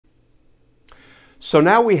So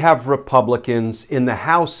now we have Republicans in the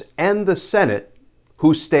House and the Senate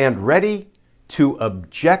who stand ready to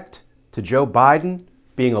object to Joe Biden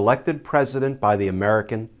being elected president by the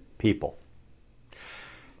American people.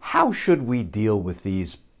 How should we deal with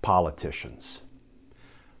these politicians?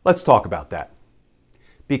 Let's talk about that.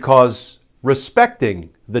 Because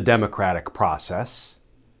respecting the democratic process,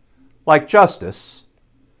 like justice,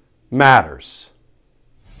 matters.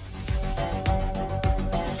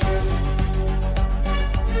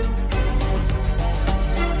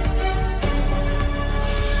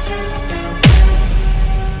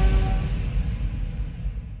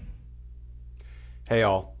 Hey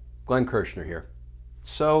all, Glenn Kirshner here.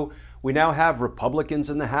 So we now have Republicans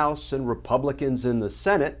in the House and Republicans in the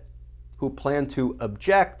Senate who plan to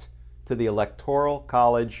object to the Electoral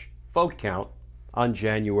College vote count on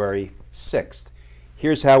January 6th.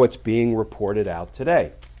 Here's how it's being reported out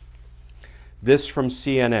today. This from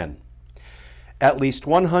CNN. At least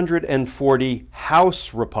 140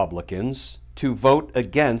 House Republicans to vote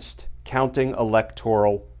against counting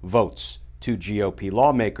electoral votes, two GOP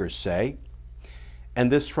lawmakers say. And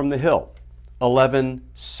this from The Hill. 11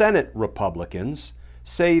 Senate Republicans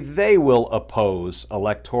say they will oppose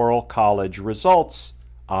Electoral College results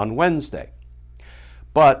on Wednesday.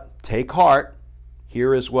 But take heart,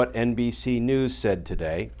 here is what NBC News said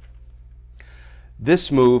today. This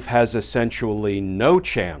move has essentially no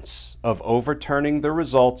chance of overturning the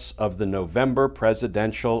results of the November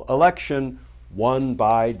presidential election won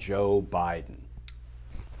by Joe Biden.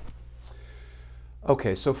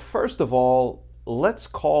 Okay, so first of all, let's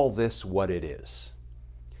call this what it is.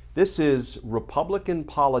 This is Republican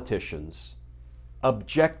politicians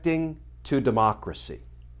objecting to democracy.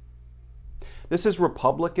 This is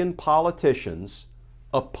Republican politicians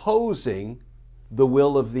opposing the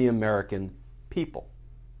will of the American people.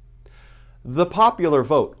 The popular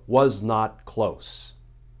vote was not close.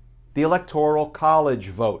 The Electoral College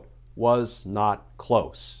vote was not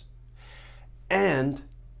close. And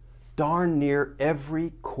darn near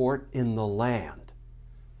every court in the land,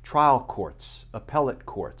 trial courts, appellate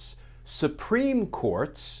courts, Supreme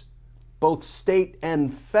Courts, both state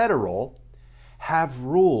and federal, have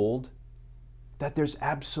ruled that there's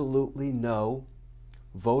absolutely no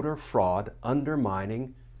voter fraud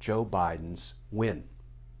undermining Joe Biden's win.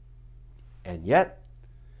 And yet,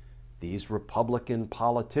 these Republican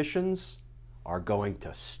politicians are going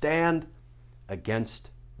to stand against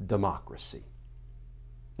democracy.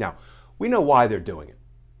 Now, we know why they're doing it,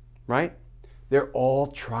 right? They're all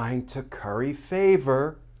trying to curry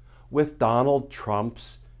favor with Donald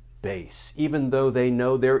Trump's base, even though they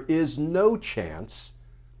know there is no chance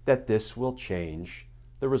that this will change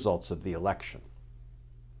the results of the election.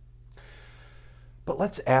 But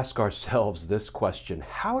let's ask ourselves this question.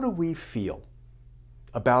 How do we feel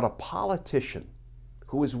about a politician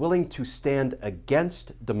who is willing to stand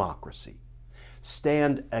against democracy,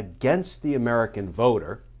 stand against the American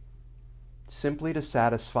voter, simply to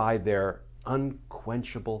satisfy their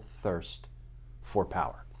unquenchable thirst for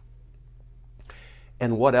power?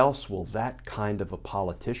 And what else will that kind of a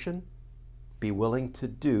politician be willing to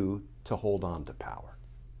do to hold on to power?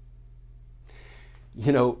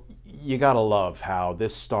 You know, you gotta love how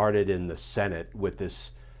this started in the Senate with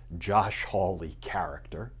this Josh Hawley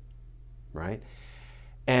character, right?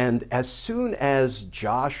 And as soon as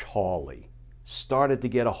Josh Hawley started to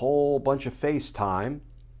get a whole bunch of FaceTime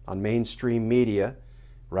on mainstream media,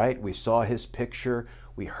 right? We saw his picture,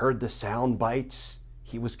 we heard the sound bites.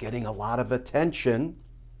 He was getting a lot of attention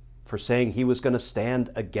for saying he was going to stand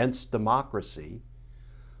against democracy.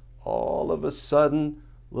 All of a sudden,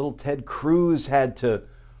 little Ted Cruz had to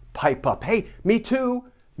pipe up. Hey, me too,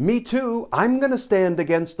 I'm going to stand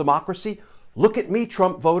against democracy. Look at me,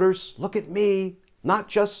 Trump voters, look at me, not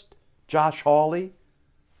just Josh Hawley.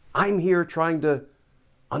 I'm here trying to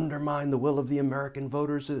undermine the will of the American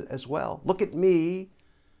voters as well. Look at me,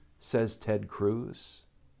 says Ted Cruz.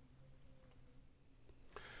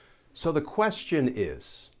 So the question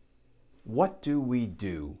is, what do we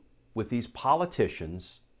do with these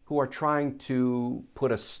politicians who are trying to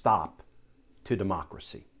put a stop to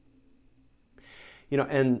democracy? You know,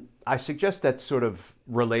 and I suggest that's sort of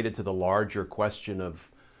related to the larger question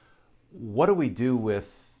of what do we do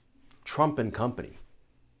with Trump and company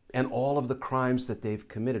and all of the crimes that they've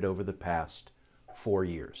committed over the past 4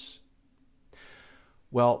 years?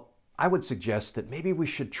 Well, I would suggest that maybe we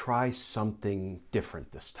should try something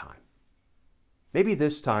different this time. Maybe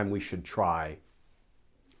this time we should try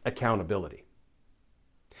accountability.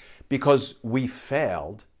 Because we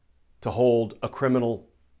failed to hold a criminal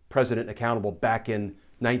president accountable back in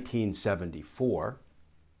 1974.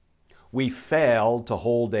 We failed to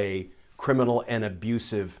hold a criminal and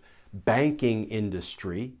abusive banking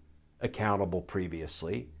industry accountable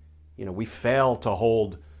previously. You know, we fail to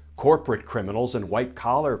hold corporate criminals and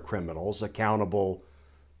white-collar criminals accountable,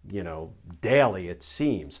 you know, daily, it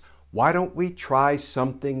seems. Why don't we try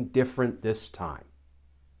something different this time?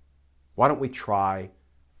 Why don't we try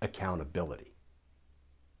accountability?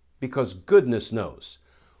 Because goodness knows,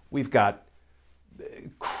 we've got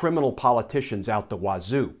criminal politicians out the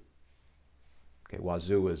wazoo. Okay,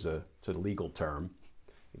 wazoo is it's a legal term.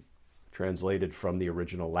 Translated from the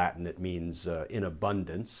original Latin, it means in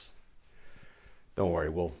abundance. Don't worry,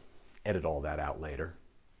 we'll edit all that out later.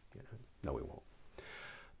 No, we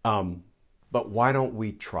won't. But why don't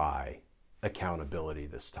we try accountability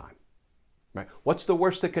this time? Right? What's the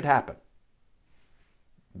worst that could happen?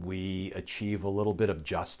 We achieve a little bit of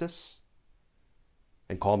justice.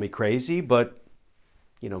 And call me crazy, but,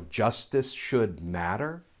 you know, justice should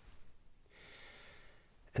matter.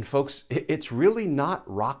 And folks, it's really not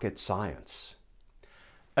rocket science.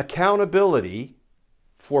 Accountability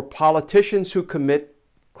for politicians who commit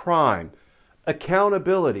crime.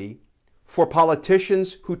 Accountability for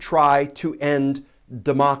politicians who try to end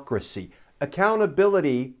democracy.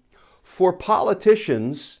 Accountability for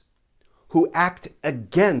politicians who act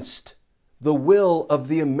against the will of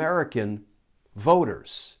the American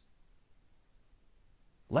voters.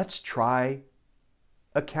 Let's try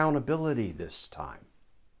accountability this time,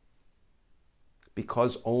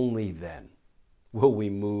 because only then will we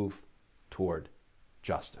move toward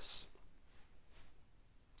justice.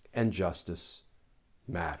 And justice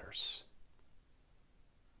matters.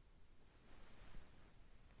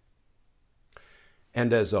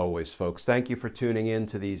 And as always, folks, thank you for tuning in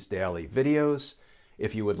to these daily videos.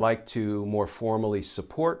 If you would like to more formally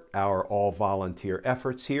support our all-volunteer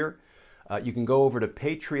efforts here, you can go over to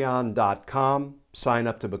patreon.com, sign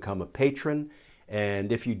up to become a patron,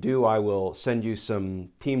 and if you do, I will send you some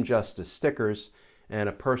Team Justice stickers and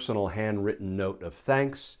a personal handwritten note of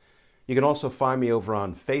thanks. You can also find me over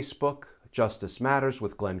on Facebook, Justice Matters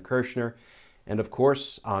with Glenn Kirshner, and of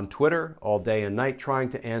course on Twitter all day and night, trying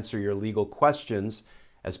to answer your legal questions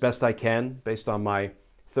as best I can based on my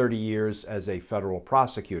 30 years as a federal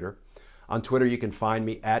prosecutor. On Twitter you can find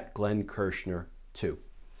me at Glenn Kirshner 2.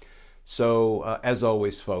 So as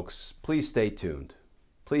always, folks, please stay tuned,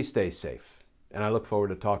 please stay safe, and I look forward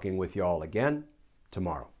to talking with you all again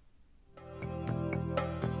tomorrow.